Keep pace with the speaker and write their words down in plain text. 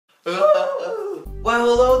Well,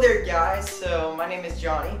 hello there guys, so my name is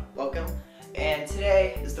Johnny, welcome, and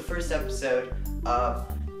today is the first episode of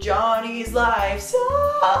Johnny's Life Sucks.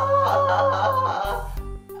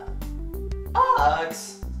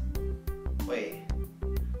 Wait,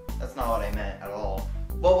 that's not what I meant at all.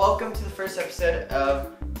 Well, welcome to the first episode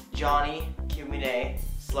of Johnny Q&A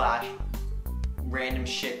 / random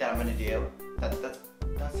shit that I'm gonna do. That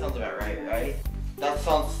sounds about right? That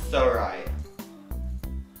sounds so right.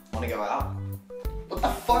 Wanna go out? What the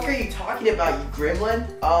fuck are you talking about, you gremlin?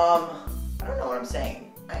 I don't know what I'm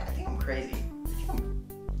saying. I think I'm crazy.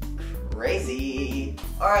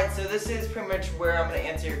 Alright, so this is pretty much where I'm gonna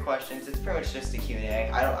answer your questions. It's pretty much just a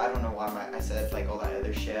Q&A. I don't know why I said like all that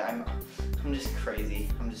other shit. I'm just crazy.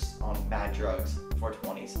 I'm just on bad drugs.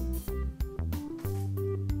 420s.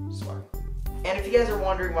 Swear. And if you guys are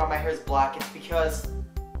wondering why my hair is black, it's because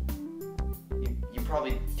you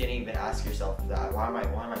probably didn't even ask yourself that. Why am I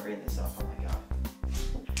bringing this up? Oh my god.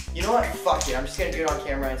 You know what? Fuck it. I'm just gonna do it on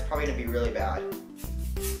camera. It's probably gonna be really bad.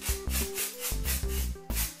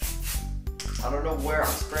 I don't know where I'm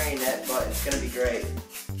spraying it, but it's gonna be great.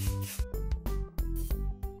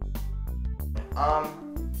 I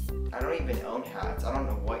don't even own hats. I don't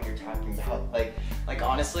know what you're talking about. Like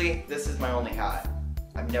honestly, this is my only hat.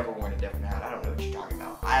 I've never worn a different hat. I don't know what you're talking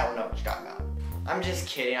about. I don't know what you're talking about. I'm just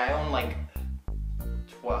kidding. I own like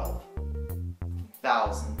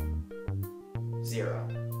 12,000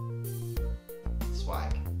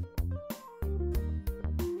 swag.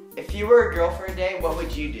 If you were a girl for a day, what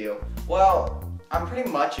would you do? Well, I'm pretty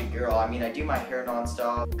much a girl. I mean, I do my hair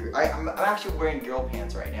nonstop. I'm actually wearing girl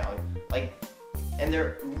pants right now. And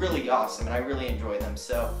they're really awesome, and I really enjoy them.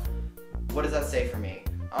 So, what does that say for me?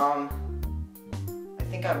 I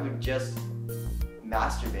think I would just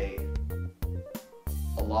masturbate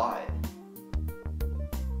a lot.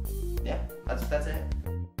 Yeah, that's it.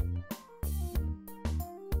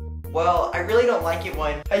 Well, I really don't like it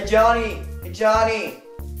when, hey Johnny,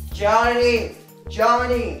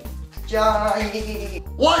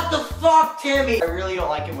 what the fuck, Timmy? I really don't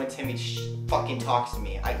like it when Timmy fucking talks to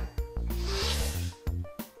me.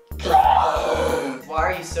 Why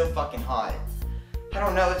are you so fucking hot? I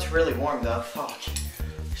don't know, it's really warm though, fuck.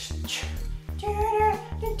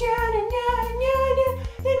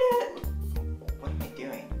 What am I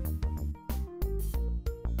doing?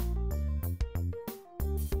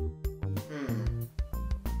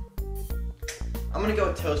 I'm gonna go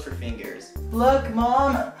with toes for fingers. Look,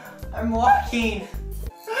 Mom, I'm walking.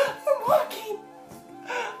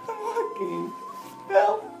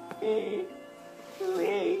 Help me,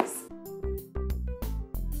 please.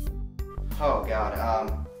 Oh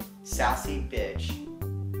God, sassy bitch.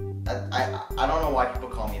 I don't know why people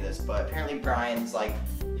call me this, but apparently Brian's like,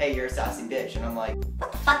 hey, you're a sassy bitch, and I'm like,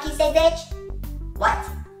 what the fuck you say, bitch? What?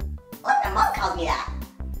 What? My mom calls me that.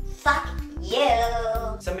 Fuck you.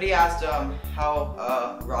 Somebody asked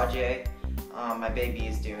how Rajay, my baby,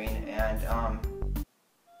 is doing, and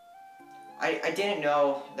I didn't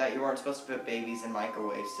know that you weren't supposed to put babies in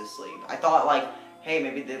microwaves to sleep. I thought like, hey,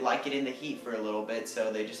 maybe they'd like it in the heat for a little bit,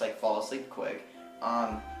 so they just like fall asleep quick.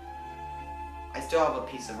 I still have a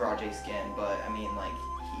piece of Rajay's skin, but I mean like,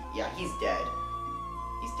 he's dead.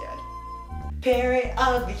 He's dead. Parent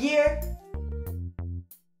of the year.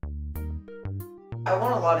 I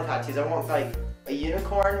want a lot of tattoos. I want like a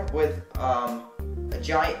unicorn with a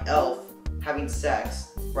giant elf having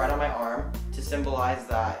sex right on my arm to symbolize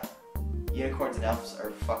that unicorns and elves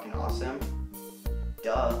are fucking awesome.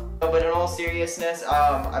 Duh. But in all seriousness,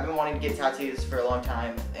 I've been wanting to get tattoos for a long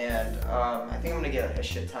time, and I think I'm gonna get a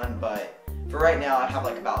shit ton, but for right now I have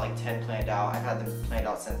like about 10 planned out. I've had them planned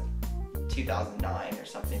out since 2009 or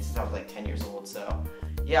something, since I was like 10 years old, so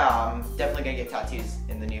yeah, I'm definitely gonna get tattoos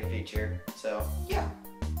in the near future, so yeah.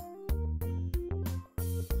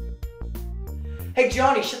 Hey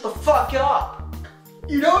Johnny, shut the fuck up!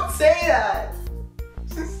 You don't say that!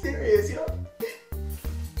 This is serious, you know?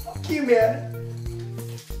 Fuck you, man.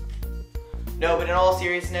 No, but in all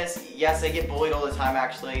seriousness, yes, I get bullied all the time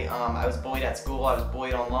actually. I was bullied at school, I was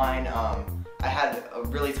bullied online. I had a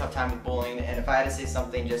really tough time with bullying, and if I had to say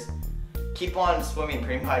something, just keep on swimming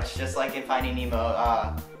pretty much, just like in Finding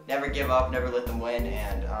Nemo. Never give up, never let them win,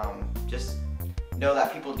 and just know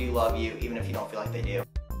that people do love you, even if you don't feel like they do.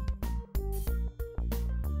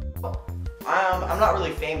 I'm not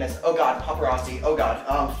really famous. Oh god, paparazzi. Oh god.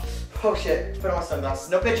 Oh shit. Put on my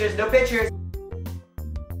sunglasses. No pictures, no pictures!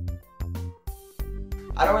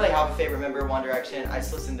 I don't really have a favorite member of One Direction. I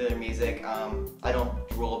just listen to their music. I don't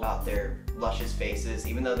drool about their luscious faces,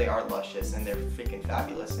 even though they are luscious and they're freaking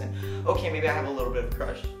fabulous. And okay, maybe I have a little bit of a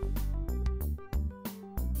crush.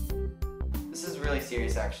 This is really really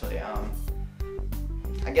serious actually.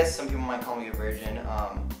 I guess some people might call me a virgin.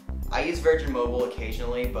 I use Virgin Mobile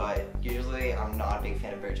occasionally, but usually I'm not a big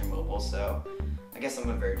fan of Virgin Mobile, so I guess I'm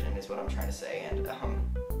a virgin is what I'm trying to say. And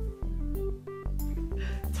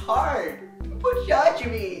it's hard. People judge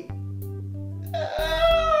me.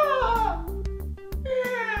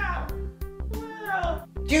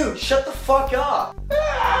 Dude, shut the fuck up.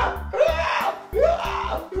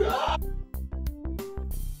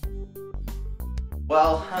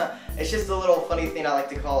 Well, it's just a little funny thing I like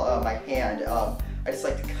to call my hand. I just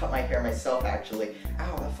like to cut my hair myself, actually.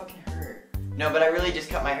 Ow, that fucking hurt. No, but I really just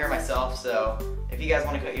cut my hair myself, so if you guys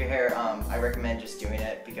want to cut your hair, I recommend just doing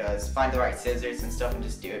it, because find the right scissors and stuff and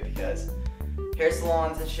just do it, because hair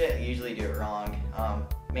salons and shit usually do it wrong.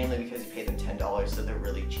 Mainly because you pay them $10, so they're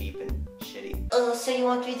really cheap and shitty. Oh, so you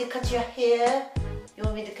want me to cut your hair? You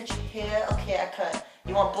want me to cut your hair? Okay, I cut.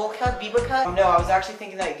 You want bowl cut, beaver cut? No, I was actually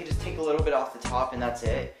thinking that you could just take a little bit off the top and that's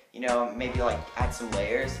it. You know, maybe like add some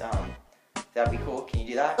layers. That'd be cool. Can you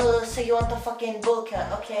do that? Oh, so you want the fucking bowl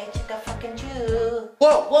cut? Okay, check out fucking you.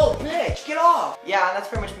 Whoa, bitch, get off! Yeah, and that's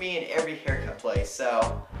pretty much me in every haircut place.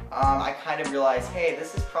 So, I kind of realized, hey,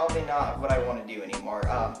 this is probably not what I want to do anymore.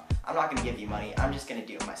 I'm not gonna give you money. I'm just gonna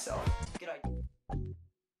do it myself. Good idea.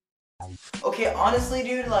 Okay, honestly,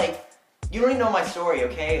 dude, like, you don't even know my story,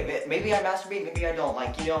 okay? Maybe I masturbate, maybe I don't.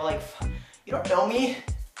 Like, you know, like, you don't know me.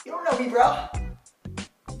 You don't know me, bro.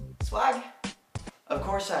 Swag. Of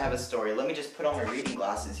course I have a story. Let me just put on my reading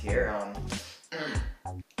glasses here.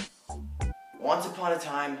 Once upon a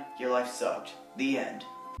time, your life sucked. The end.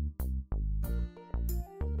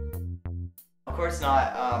 Of course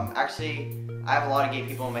not. Actually, I have a lot of gay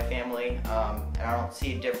people in my family, and I don't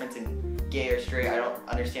see a difference in gay or straight. I don't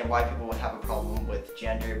understand why people would have a problem with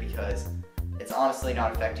gender, because it's honestly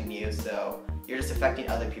not affecting you, so you're just affecting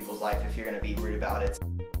other people's life if you're gonna be rude about it.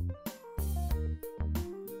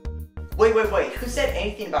 Wait, who said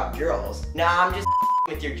anything about girls? Nah, I'm just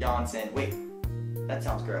with your Johnson. Wait, that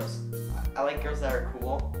sounds gross. I like girls that are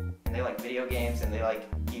cool, and they like video games, and they like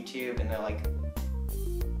YouTube, and they like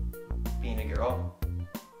being a girl.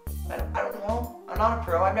 I don't know. I'm not a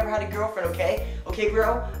pro. I've never had a girlfriend, okay? Okay,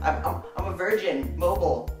 bro? I'm a virgin.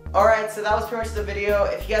 Mobile. Alright, so that was pretty much the video.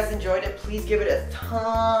 If you guys enjoyed it, please give it a thumb.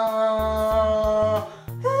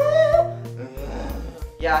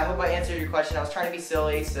 Yeah, I hope I answered your question. I was trying to be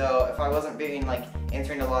silly, so if I wasn't being like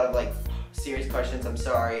answering a lot of like serious questions, I'm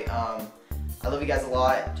sorry. I love you guys a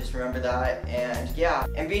lot. Just remember that. And yeah,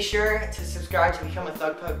 and be sure to subscribe to become a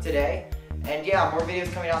Thug Pug today. And yeah, more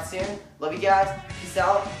videos coming out soon. Love you guys. Peace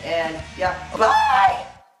out. And yeah, bye!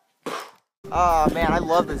 Oh man, I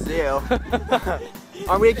love the zoo.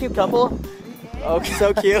 Aren't we a cute couple? Oh,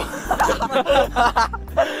 so cute.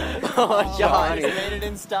 Oh my god. Made it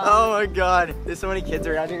in style. Oh my god. There's so many kids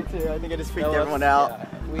around here too. I think I just freaked everyone out.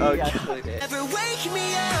 Yeah, we actually did. Never wake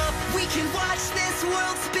me up. We can watch this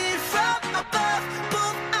world spin from above.